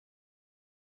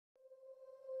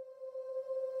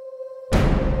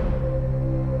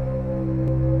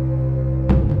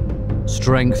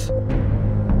strength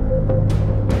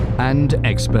and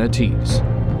expertise,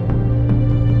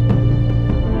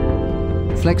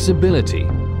 flexibility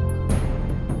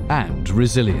and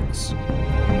resilience,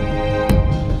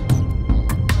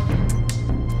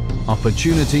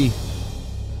 opportunity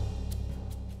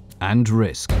and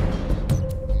risk.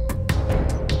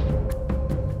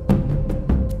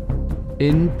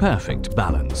 In perfect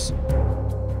balance.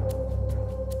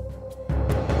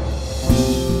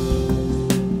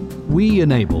 We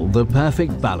enable the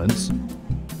perfect balance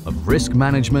of risk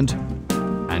management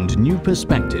and new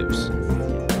perspectives,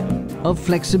 of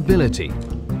flexibility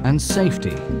and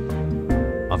safety,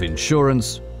 of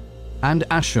insurance and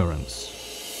assurance.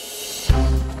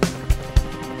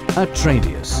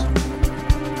 Atradius,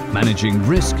 managing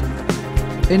risk,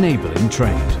 enabling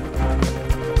trade.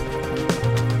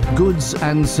 Goods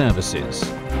and services,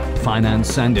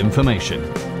 finance and information.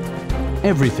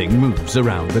 Everything moves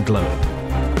around the globe.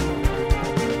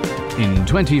 In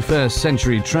 21st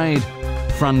century trade,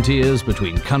 frontiers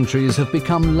between countries have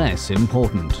become less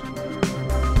important.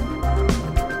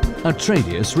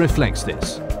 Atradius reflects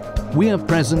this. We are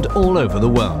present all over the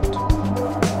world.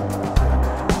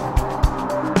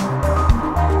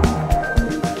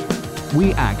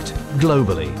 We act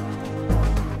globally.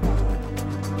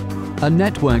 A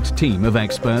networked team of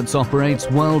experts operates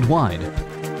worldwide,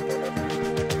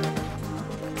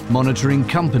 monitoring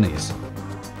companies,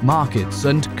 markets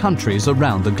and countries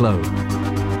around the globe.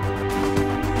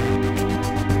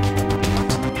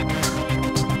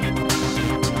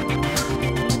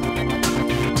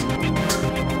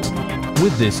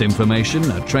 With this information,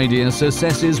 Atradius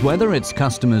assesses whether its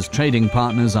customers' trading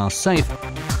partners are safe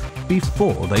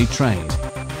before they trade.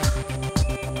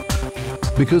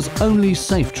 Because only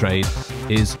safe trade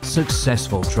is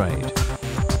successful trade.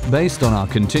 Based on our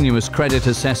continuous credit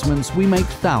assessments, we make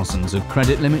thousands of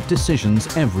credit limit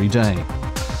decisions every day.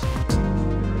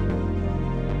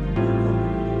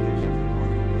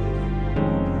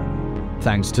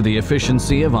 Thanks to the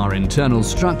efficiency of our internal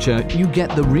structure, you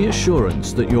get the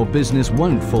reassurance that your business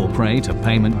won't fall prey to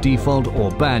payment default or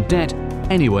bad debt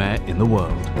anywhere in the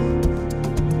world.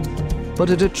 But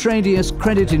at Atradius,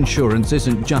 credit insurance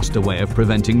isn't just a way of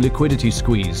preventing liquidity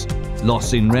squeeze,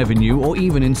 loss in revenue or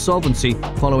even insolvency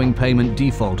following payment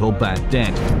default or bad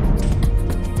debt.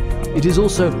 It is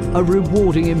also a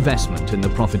rewarding investment in the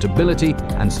profitability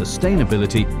and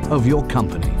sustainability of your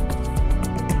company.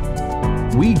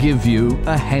 We give you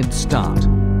a head start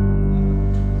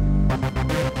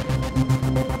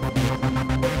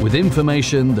with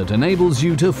information that enables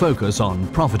you to focus on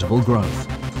profitable growth.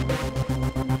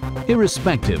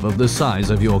 Irrespective of the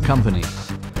size of your company,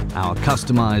 our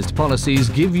customized policies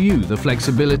give you the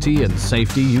flexibility and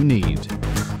safety you need.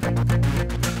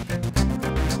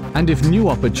 And if new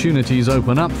opportunities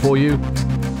open up for you,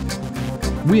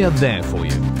 we are there for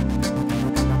you.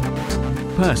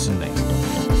 Personally.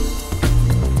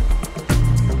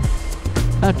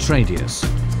 Atradius,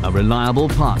 a reliable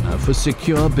partner for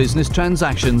secure business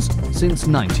transactions since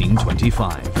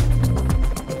 1925.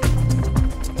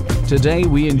 Today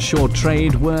we insure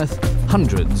trade worth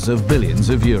hundreds of billions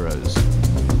of euros.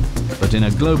 But in a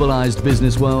globalized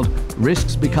business world,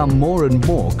 risks become more and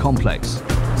more complex.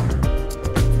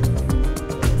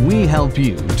 We help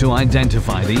you to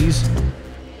identify these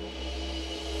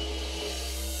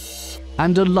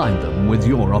and align them with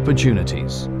your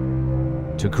opportunities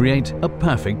to create a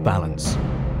perfect balance.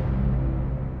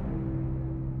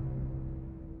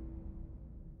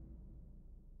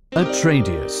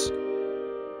 Atradius,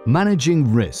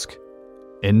 managing risk,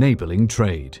 enabling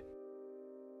trade.